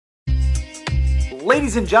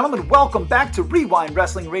Ladies and gentlemen, welcome back to Wre-Wind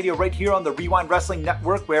Wrestling Radio right here on the Wre-Wind Wrestling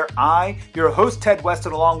Network, where I, your host Ted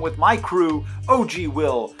Weston, along with my crew, OG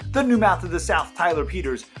Will, the New Mouth of the South Tyler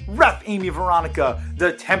Peters, Ref Amy Veronica,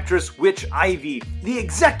 the Temptress Witch Ivy, the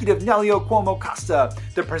Executive Nelio Cuomo Costa,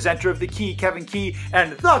 the presenter of The Key Kevin Key,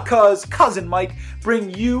 and the Cousin Mike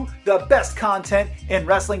bring you the best content in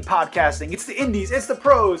wrestling podcasting. It's the indies, it's the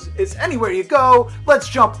pros, it's anywhere you go. Let's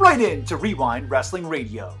jump right into Wre-Wind Wrestling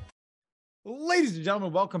Radio. Ladies and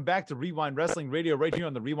gentlemen, welcome back to Wre-Wind Wrestling Radio right here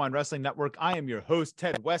on the Wre-Wind Wrestling Network. I am your host,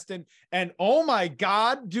 Ted Weston. And oh my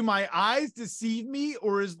God, do my eyes deceive me,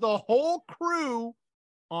 or is the whole crew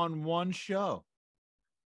on one show?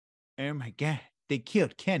 Oh my God, they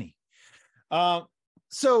killed Kenny.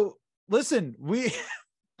 So listen,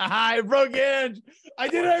 I broke Ange.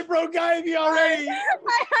 I broke Ivy already.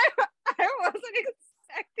 I wasn't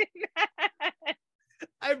expecting that.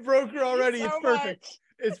 I broke her already. So it's perfect. much.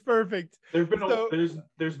 It's perfect. There's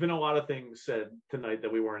been a lot of things said tonight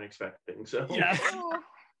that we weren't expecting. So yeah.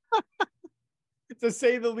 To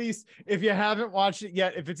say the least, if you haven't watched it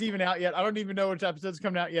yet, if it's even out yet, I don't even know which episode's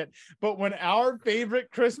coming out yet. But when our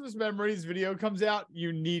favorite Christmas memories video comes out,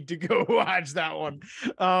 you need to go watch that one.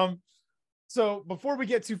 So before we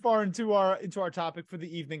get too far into our topic for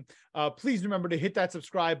the evening, please remember to hit that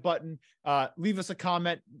subscribe button, leave us a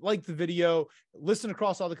comment, like the video, listen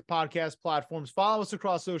across all the podcast platforms, follow us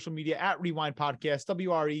across social media at Wre-Wind Podcast,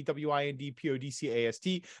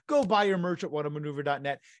 WREWIND Go buy your merch at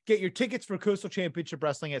whatamaneuver.net. Get your tickets for Coastal Championship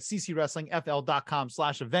Wrestling at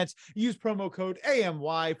ccwrestlingfl.com/events. Use promo code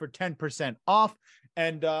AMY for 10% off.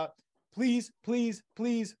 And please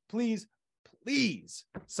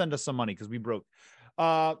send us some money because we broke.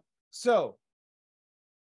 So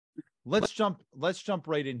let's jump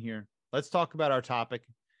right in here. Let's talk about our topic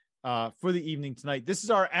for the evening tonight. This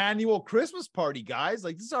is our annual Christmas party, guys.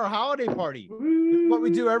 Like, this is our holiday party. This is what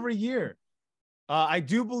we do every year. I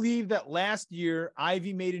do believe that last year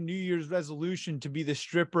Ivy made a New Year's resolution to be the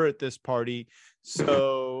stripper at this party.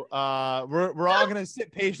 So we're all gonna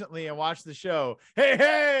sit patiently and watch the show.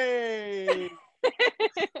 Hey!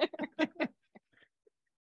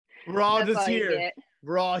 We're all just here.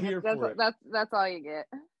 We're all here for it. That's all you get.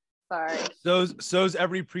 Sorry. So's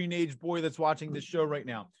every pre-nage boy that's watching this show right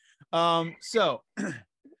now. So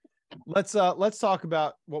let's talk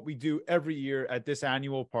about what we do every year at this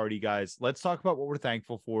annual party, guys. Let's talk about what we're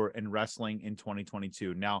thankful for in wrestling in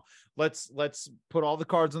 2022. Now, let's put all the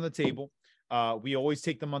cards on the table. We always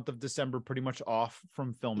take the month of December pretty much off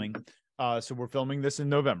from filming. So we're filming this in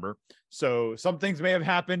November. So some things may have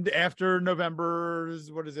happened after November.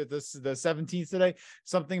 What is it? The 17th today.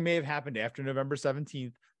 Something may have happened after November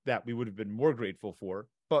 17th that we would have been more grateful for,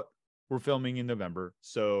 but we're filming in November.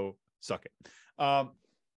 So suck it.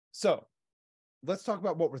 So let's talk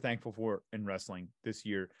about what we're thankful for in wrestling this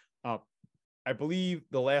year. I believe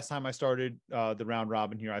the last time I started the round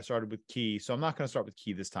robin here, I started with Key. So I'm not going to start with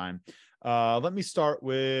Key this time. Let me start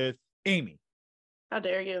with Amy. How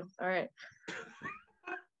dare you? All right.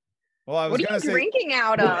 Well, what are you drinking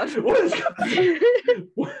out of? The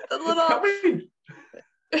little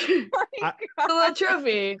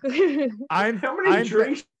trophy. How many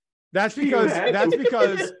drinks? That's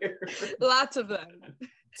because Lots of them.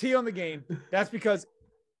 Tea on the game. That's because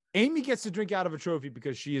Amy gets to drink out of a trophy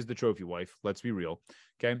because she is the trophy wife. Let's be real.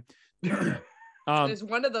 Okay. There's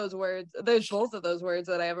one of those words. There's both of those words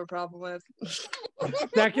that I have a problem with.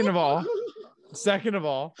 Second of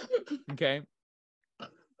all, okay.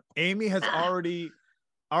 Amy has already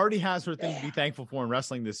has her thing to be thankful for in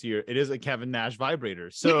wrestling this year. It is a Kevin Nash vibrator.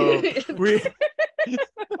 So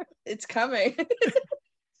it's coming.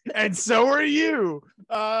 And so are you.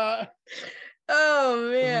 Oh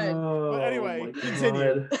man. But anyway,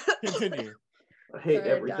 continue. I hate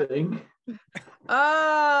everything.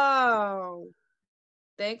 Oh,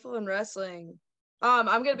 thankful in wrestling. I'm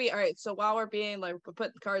gonna be all right. So while we're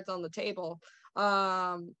putting cards on the table,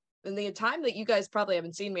 in the time that you guys probably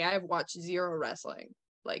haven't seen me, I have watched zero wrestling,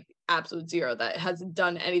 like absolute zero. That hasn't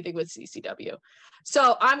done anything with CCW.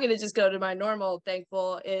 So I'm gonna just go to my normal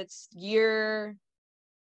thankful. It's year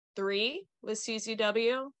 3 with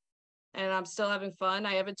CCW, and I'm still having fun.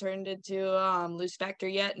 I haven't turned into Loose Factor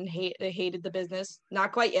yet, and hated the business.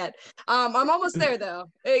 Not quite yet. I'm almost there though.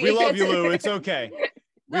 We love you, Lou. It's okay.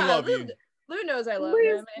 We love you. Lou knows I love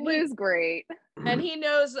him. Lou's great. And he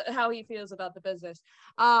knows how he feels about the business.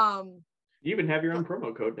 You even have your own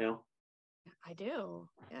promo code now. I do.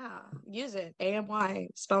 Yeah. Use it. AMY.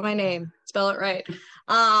 Spell my name. Spell it right.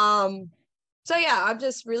 So yeah, I'm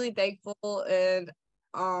just really thankful and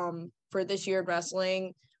for this year in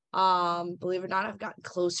wrestling. Believe it or not, I've gotten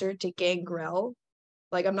closer to Gangrel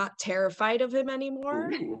Like, I'm not terrified of him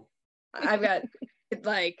anymore. Ooh. I've got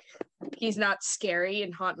like, he's not scary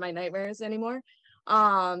and haunt my nightmares anymore.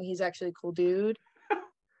 He's actually a cool dude.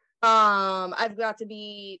 I've got to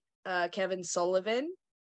meet Kevin Sullivan,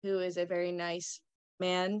 who is a very nice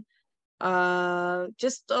man.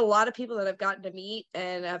 Just a lot of people that I've gotten to meet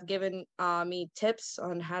and have given me tips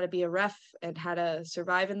on how to be a ref and how to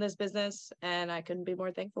survive in this business, and I couldn't be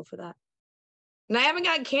more thankful for that. And I haven't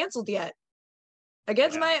gotten canceled yet.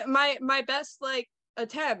 Against my best like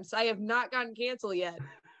attempts, I have not gotten canceled yet.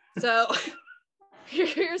 So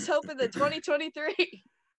here's hoping that 2023.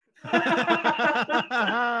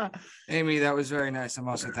 Amy, that was very nice. I'm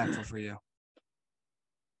also thankful for you.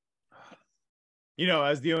 You know,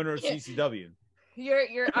 as the owner of CCW. You're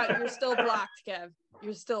still blocked, Kev.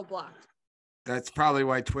 You're still blocked. That's probably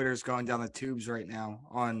why Twitter's going down the tubes right now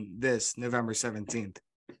on this November 17th.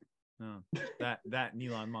 No, that and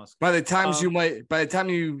Elon Musk. By the time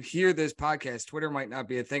you hear this podcast, Twitter might not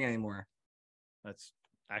be a thing anymore. That's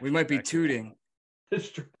we might be tooting.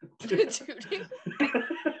 Tooting.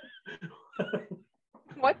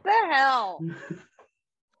 What the hell?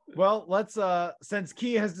 Well, let's since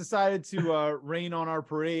Key has decided to rain on our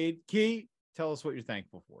parade, Key, tell us what you're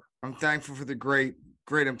thankful for. I'm thankful for the great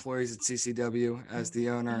employees at CCW as the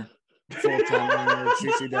owner, full-time owner of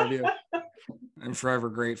CCW. I'm forever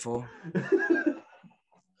grateful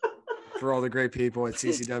for all the great people at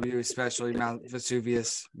CCW, especially Mount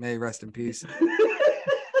Vesuvius. May he rest in peace.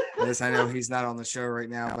 Yes, I know he's not on the show right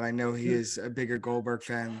now, but I know he is a bigger Goldberg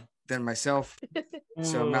fan than myself.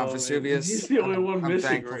 So Mount Vesuvius, he's the only one I'm missing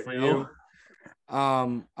thankful right for now.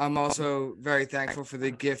 you. I'm also very thankful for the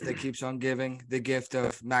gift that keeps on giving, the gift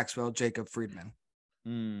of Maxwell Jacob Friedman,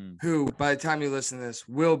 who, by the time you listen to this,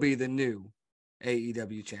 will be the new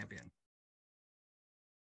AEW champion.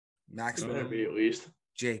 Maxwell Maybe at least.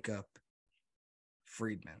 Jacob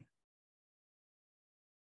Friedman.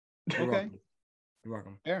 You're Okay. welcome. You're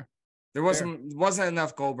welcome. Fair. There wasn't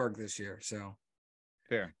enough Goldberg this year, so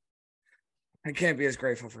fair. I can't be as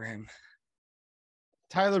grateful for him.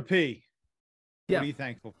 Tyler P. Yeah. What are you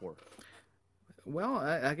thankful for? Well,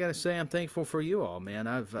 I got to say I'm thankful for you all, man.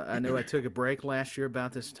 I know I took a break last year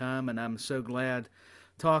about this time, and I'm so glad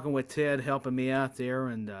talking with Ted, helping me out there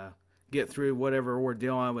and get through whatever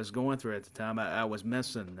ordeal I was going through at the time. I was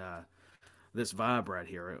missing this vibe right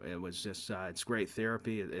here. It was just it's great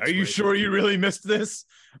therapy. Are you sure you really missed this?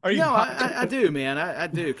 Are you? No, I do, man. I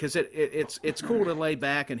do, because it's cool to lay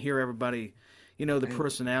back and hear everybody, the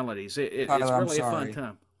personalities. It's really a fun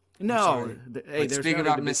time. No, hey, speaking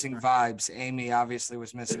about missing vibes, Amy obviously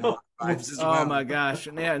was missing all the vibes as well. Oh my gosh!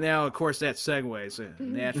 Now of course that segues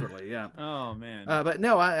naturally, yeah. Oh man. But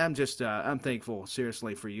no, I'm just I'm thankful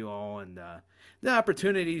seriously for you all and the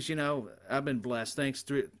opportunities. I've been blessed thanks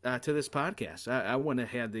to this podcast. I wouldn't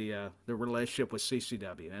have had the relationship with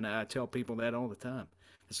CCW, and I tell people that all the time.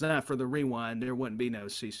 It's not for the Rewind, there wouldn't be no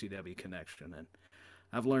CCW connection. And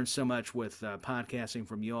I've learned so much with podcasting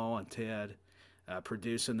from you all and Ted.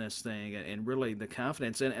 Producing this thing and really the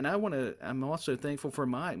confidence and I'm also thankful for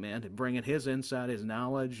Mike, man, bringing his insight, his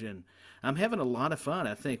knowledge, and I'm having a lot of fun.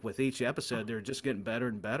 I think with each episode they're just getting better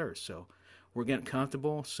and better, so we're getting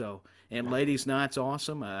comfortable. So, and Ladies Night's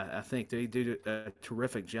awesome. I think they do a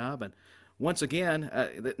terrific job, and once again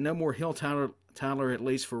no more Hill Tyler, at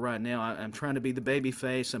least for right now. I'm trying to be the baby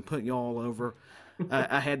face. I'm putting you all over.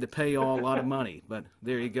 I had to pay you all a lot of money, but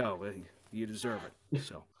there you go, you deserve it.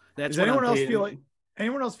 So that's Does anyone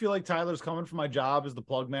else feel like Tyler's coming for my job as the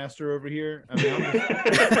plug master over here? I mean,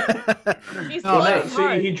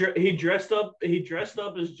 He's he dressed up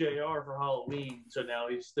as JR for Halloween, so now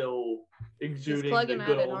he's still exuding the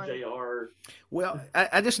good old JR. Well,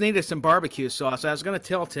 I just needed some barbecue sauce. I was going to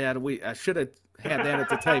tell Ted I should have had that at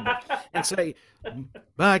the table and say,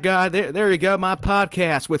 by God, there you go, my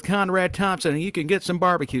podcast with Conrad Thompson, and you can get some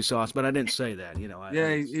barbecue sauce. But I didn't say that,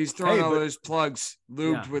 he's throwing all those plugs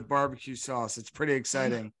lubed with barbecue sauce. It's pretty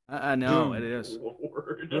exciting. I know. Boom. It is.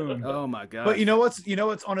 Boom. Oh my God! But you know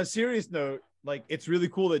what's on a serious note, like it's really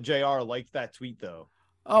cool that JR liked that tweet though.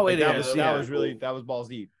 Oh, like, that was balls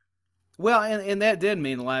deep. Well, and that did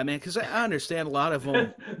mean a lot, man, because I understand a lot of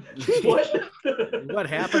them. What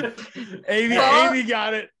happened? Amy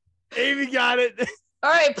got it. Amy got it.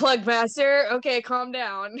 All right, plug master. Okay, calm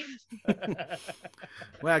down.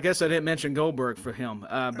 Well, I guess I didn't mention Goldberg for him.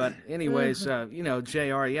 But anyways,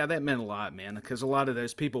 JR, yeah, that meant a lot, man, because a lot of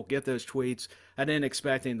those people get those tweets. I didn't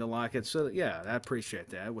expect him to like it. So, yeah, I appreciate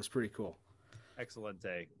that. It was pretty cool. Excellent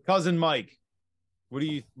day. Cousin Mike, what are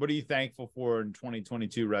you thankful for in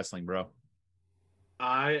 2022 wrestling, bro?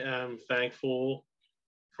 I am thankful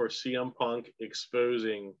for CM Punk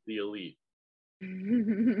exposing the Elite.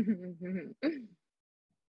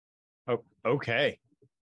 Oh, okay.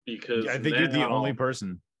 Because I think you're the only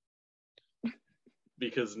person.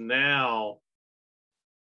 Because now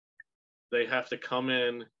they have to come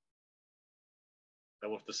in,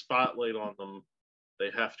 and with the spotlight on them, they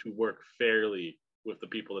have to work fairly with the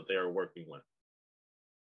people that they are working with.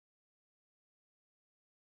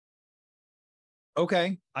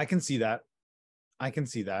 Okay, I can see that.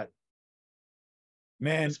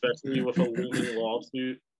 Man, especially with a looming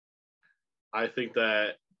lawsuit, I think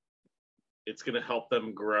that it's going to help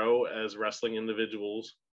them grow as wrestling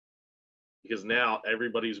individuals, because now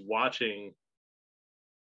everybody's watching.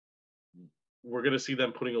 We're going to see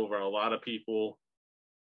them putting over a lot of people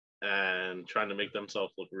and trying to make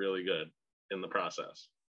themselves look really good in the process.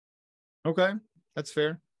 Okay, that's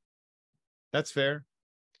fair.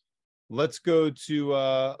 Let's go to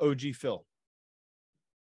OG Phil.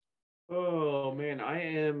 Oh man,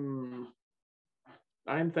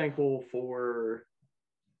 I'm thankful for,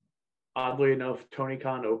 oddly enough, Tony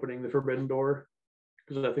Khan opening the Forbidden Door,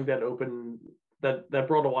 because I think that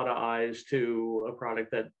brought a lot of eyes to a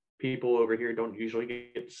product that people over here don't usually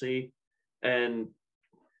get to see, and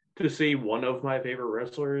to see one of my favorite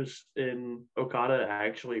wrestlers in Okada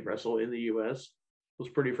actually wrestle in the US was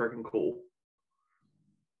pretty freaking cool.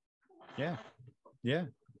 Yeah.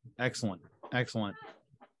 Excellent.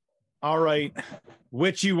 All right.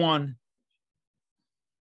 Witchy one.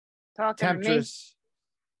 Temptress.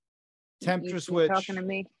 Temptress You're Witch. talking to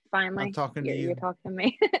me. Finally. I'm talking to you. You're talking to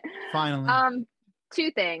me. Finally.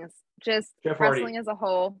 Two things. Just Jeff wrestling Hardy. as a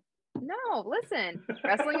whole. No, listen.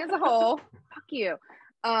 Wrestling as a whole. Fuck you.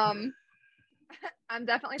 I'm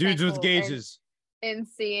definitely Dudes with thankful gauges. in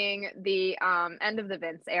seeing the end of the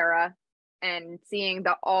Vince era and seeing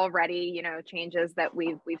the already, changes that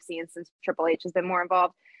we've seen since Triple H has been more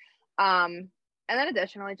involved. And then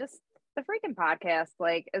additionally, just the freaking podcast.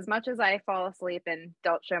 Like, as much as I fall asleep and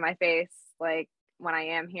don't show my face, like when I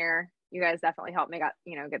am here, you guys definitely help me get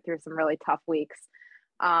through some really tough weeks.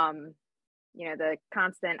 The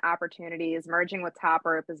constant opportunities, merging with Top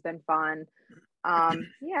Rope has been fun.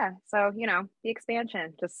 Yeah. So, the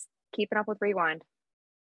expansion, just keeping up with Wre-Wind.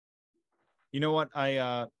 You know what?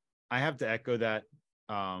 I have to echo that.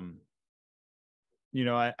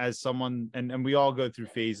 As someone, and we all go through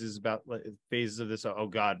phases of this. Oh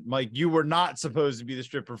God, Mike, you were not supposed to be the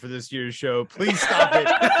stripper for this year's show. Please stop it.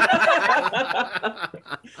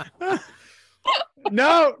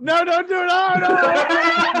 No, don't do it. No.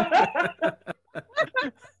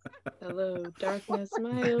 Hello, darkness,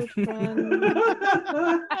 my old friend.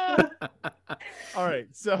 All right,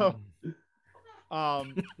 so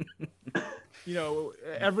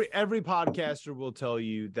every podcaster will tell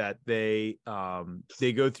you that they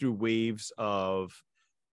go through waves of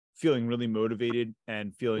feeling really motivated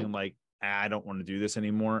and feeling like I don't want to do this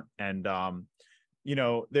anymore. And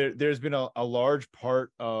there's been a large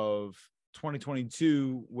part of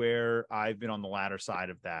 2022 where I've been on the latter side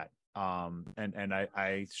of that. And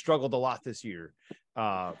I struggled a lot this year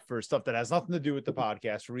for stuff that has nothing to do with the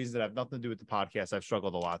podcast, for reasons that have nothing to do with the podcast. I've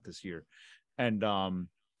struggled a lot this year. And I'm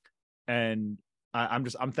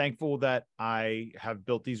thankful that I have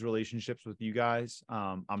built these relationships with you guys.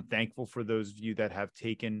 I'm thankful for those of you that have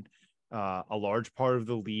taken a large part of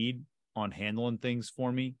the lead on handling things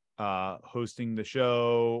for me, hosting the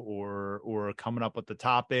show or coming up with the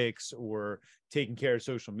topics or taking care of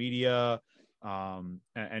social media,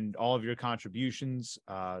 and all of your contributions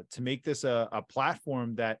to make this a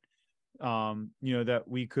platform that that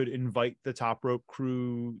we could invite the Top Rope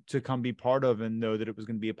crew to come be part of and know that it was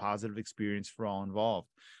going to be a positive experience for all involved.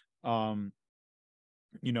 My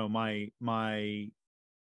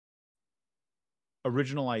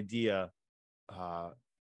original idea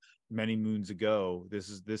many moons ago, this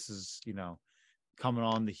is coming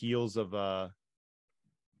on the heels of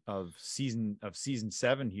season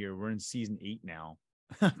 7 here. We're in season 8 now.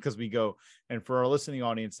 Because we go, and for our listening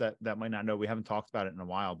audience that might not know, we haven't talked about it in a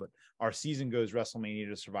while, but our season goes WrestleMania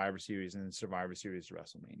to Survivor Series and then Survivor Series to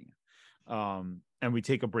WrestleMania. And we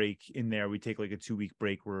take a break in there. We take like a 2-week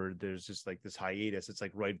break where there's just like this hiatus. It's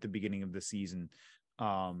like right at the beginning of the season.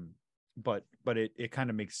 But it kind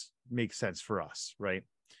of makes sense for us, right?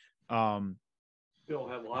 Still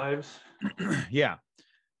have lives. Yeah.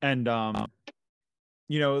 And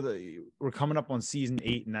we're coming up on season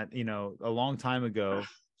 8, and that, a long time ago,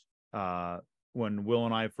 when Will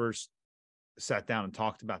and I first sat down and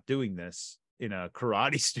talked about doing this in a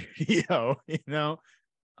karate studio,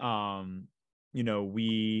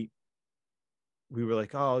 we were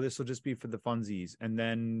like, oh, this will just be for the funsies. And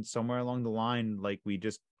then somewhere along the line, like, we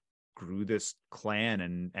just grew this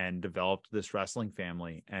clan and developed this wrestling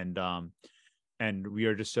family. And we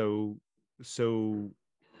are just so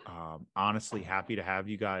honestly happy to have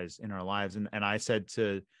you guys in our lives. And I said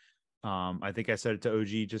to I think I said it to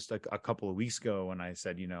OG just a couple of weeks ago, and I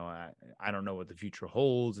said, I don't know what the future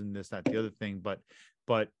holds and this, that, the other thing, but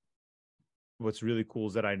what's really cool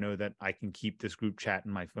is that I know that I can keep this group chat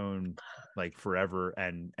in my phone like forever.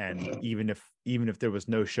 And even if there was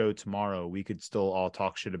no show tomorrow, we could still all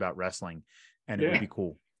talk shit about wrestling, and it would be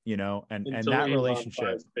cool, and that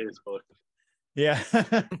relationship. Facebook. Yeah.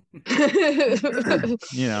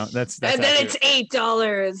 That's and then it's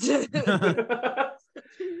 $8.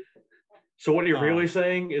 So what you're really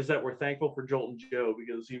saying is that we're thankful for Jolt and Joe,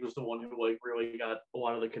 because he was the one who like really got a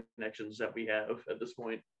lot of the connections that we have at this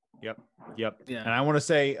point. Yep. Yeah. Yeah. And I want to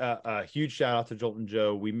say a huge shout out to Jolt and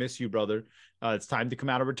Joe. We miss you, brother. It's time to come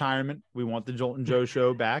out of retirement. We want the Jolt and Joe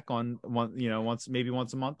show back on once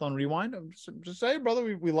a month on Rewind. I'm just saying,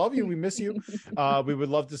 brother, we love you. We miss you. We would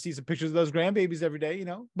love to see some pictures of those grandbabies every day,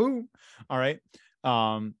 boom. All right.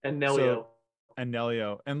 And Nelio.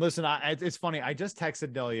 And listen, it's funny. I just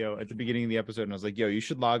texted Nelio at the beginning of the episode, and I was like, yo, you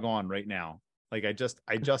should log on right now. Like I just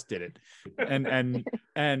did it. And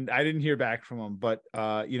I didn't hear back from him, but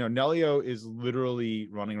Nelio is literally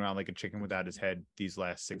running around like a chicken without his head these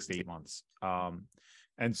last 6 to 8 months.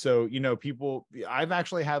 And so, I've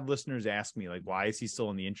actually had listeners ask me, like, why is he still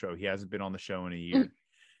in the intro? He hasn't been on the show in a year.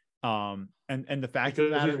 And the fact of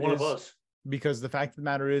the matter is, because the fact of the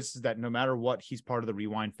matter is that no matter what, he's part of the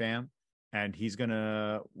Rewind fam, and he's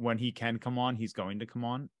gonna, when he can come on, he's going to come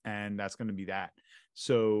on, and that's going to be that.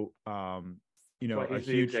 So, a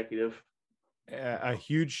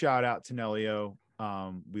huge shout out to Nelio.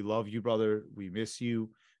 We love you, brother. We miss you.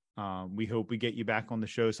 We hope we get you back on the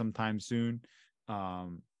show sometime soon.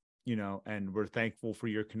 And we're thankful for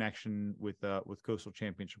your connection with Coastal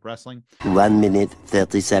Championship Wrestling. 1 minute,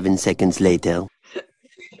 37 seconds later.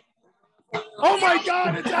 Oh my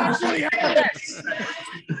God, it's actually happening.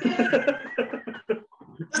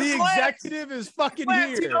 The executive is fucking here.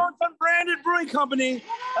 He owns Unbranded Brewing Company,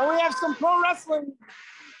 and we have some pro wrestling.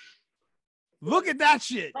 Look at that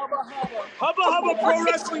shit. Hubba Pro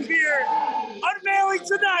Wrestling beer unveiling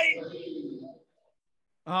tonight.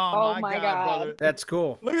 Oh my God, brother. That's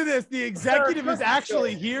cool. Look at this. The executive is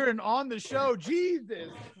actually here and on the show. Jesus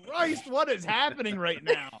Christ, what is happening right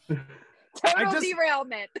now? Total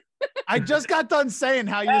derailment. I just got done saying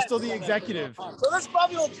how you're still the executive. So this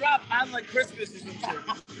probably will drop on like Christmas or some shit.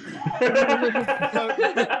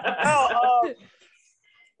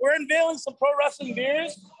 We're unveiling some pro wrestling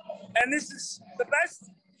beers, and this is the best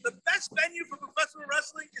venue for professional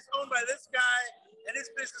wrestling is owned by this guy and his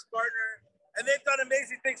business partner, and they've done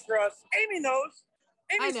amazing things for us. Amy knows.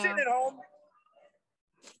 Amy's sitting at home.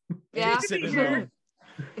 Yeah. Sitting at home.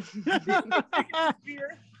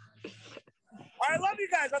 I love you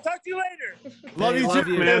guys. I'll talk to you later. Love you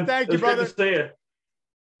too, man. Thank you, brother. Good to see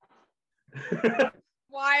you.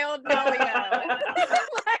 Wild Nelio.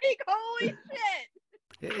 Like, holy shit.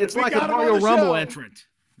 It's like a Mario Rumble entrant.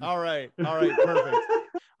 All right, perfect.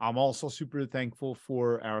 I'm also super thankful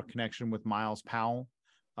for our connection with Miles Powell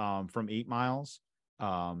from 8 Miles.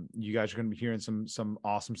 You guys are going to be hearing some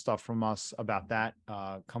awesome stuff from us about that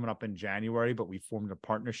coming up in January, but we formed a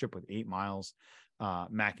partnership with 8 Miles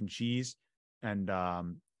Mac and Cheese. And I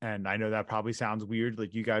know that probably sounds weird.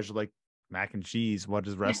 Like, you guys are like, mac and cheese, what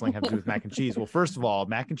does wrestling have to do with mac and cheese? Well, first of all,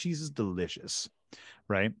 mac and cheese is delicious,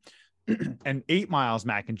 right? And 8 Miles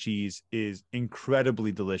mac and cheese is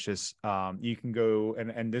incredibly delicious. You can go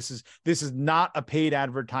and this is not a paid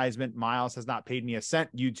advertisement. Miles has not paid me a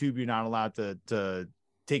cent. YouTube, you're not allowed to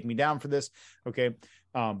take me down for this. Okay.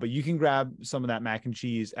 But you can grab some of that mac and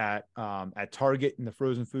cheese at Target in the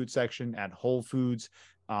frozen food section, at Whole Foods,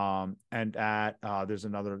 and at there's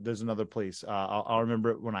another place. I'll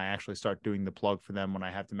remember it when I actually start doing the plug for them, when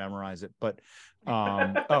I have to memorize it. But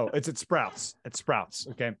it's at Sprouts. At Sprouts.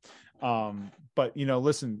 Okay. But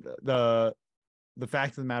listen, the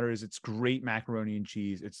fact of the matter is, it's great macaroni and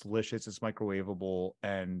cheese. It's delicious. It's microwavable.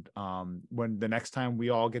 And when the next time we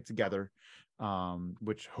all get together,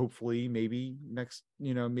 which hopefully maybe next,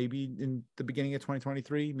 maybe in the beginning of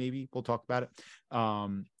 2023, maybe we'll talk about it.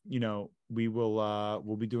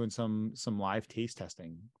 We'll be doing some live taste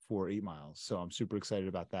testing for 8 Miles. So I'm super excited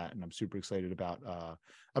about that. And I'm super excited about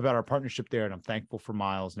our partnership there. And I'm thankful for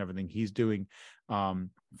Miles and everything he's doing,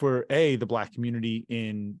 for the Black community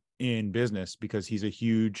in business, because he's a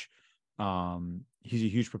huge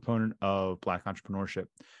proponent of Black entrepreneurship.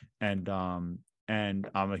 And I'm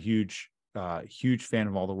a huge fan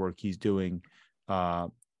of all the work he's doing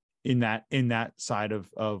in that side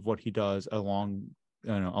of what he does, along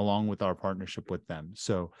with our partnership with them.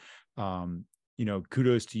 So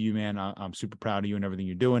kudos to you, man. I'm super proud of you and everything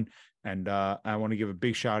you're doing. And I want to give a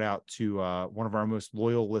big shout out to one of our most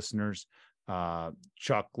loyal listeners,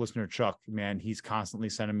 listener Chuck, man. He's constantly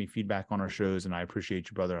sending me feedback on our shows, and I appreciate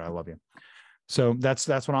you, brother. I love you. So that's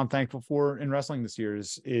what I'm thankful for in wrestling this year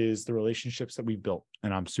is the relationships that we've built,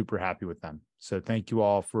 and I'm super happy with them. So thank you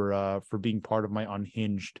all for being part of my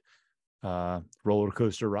unhinged roller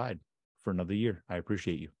coaster ride for another year. I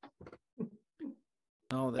appreciate you.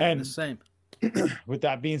 Oh, that's the same. With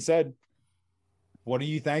that being said, what are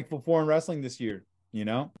you thankful for in wrestling this year? We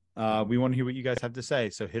want to hear what you guys have to say.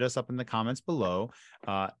 So hit us up in the comments below.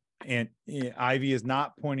 And Ivy is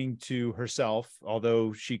not pointing to herself,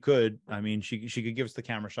 although she could. I mean, she could give us the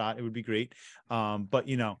camera shot. It would be great. But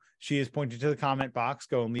she is pointing to the comment box.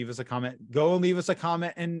 Go and leave us a comment. Go and leave us a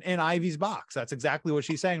comment in Ivy's box. That's exactly what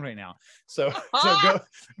she's saying right now. So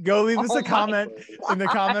go leave us a comment in the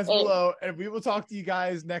comments below, and we will talk to you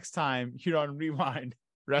guys next time here on Rewind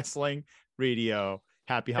Wrestling Radio.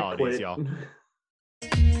 Happy holidays, y'all.